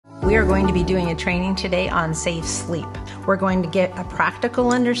We are going to be doing a training today on safe sleep. We're going to get a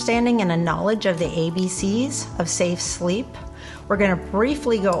practical understanding and a knowledge of the ABCs of safe sleep. We're going to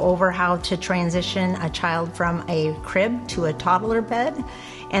briefly go over how to transition a child from a crib to a toddler bed.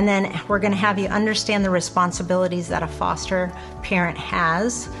 And then we're going to have you understand the responsibilities that a foster parent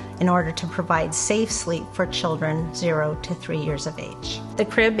has in order to provide safe sleep for children 0 to 3 years of age. The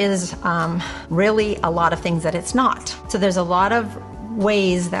crib is really a lot of things that it's not. So there's a lot of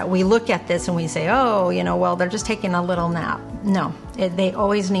ways that we look at this and we say, oh, well, they're just taking a little nap. No, they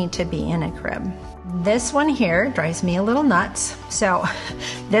always need to be in a crib. This one here drives me a little nuts. So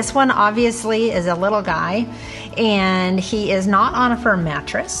this one obviously is a little guy, and he is not on a firm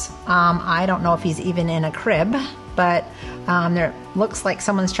mattress. I don't know if he's even in a crib, but there looks like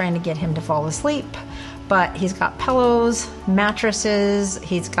someone's trying to get him to fall asleep. But he's got pillows, mattresses,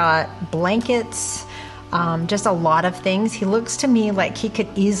 he's got blankets, just a lot of things. He looks to me like he could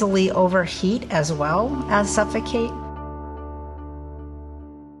easily overheat as well as suffocate.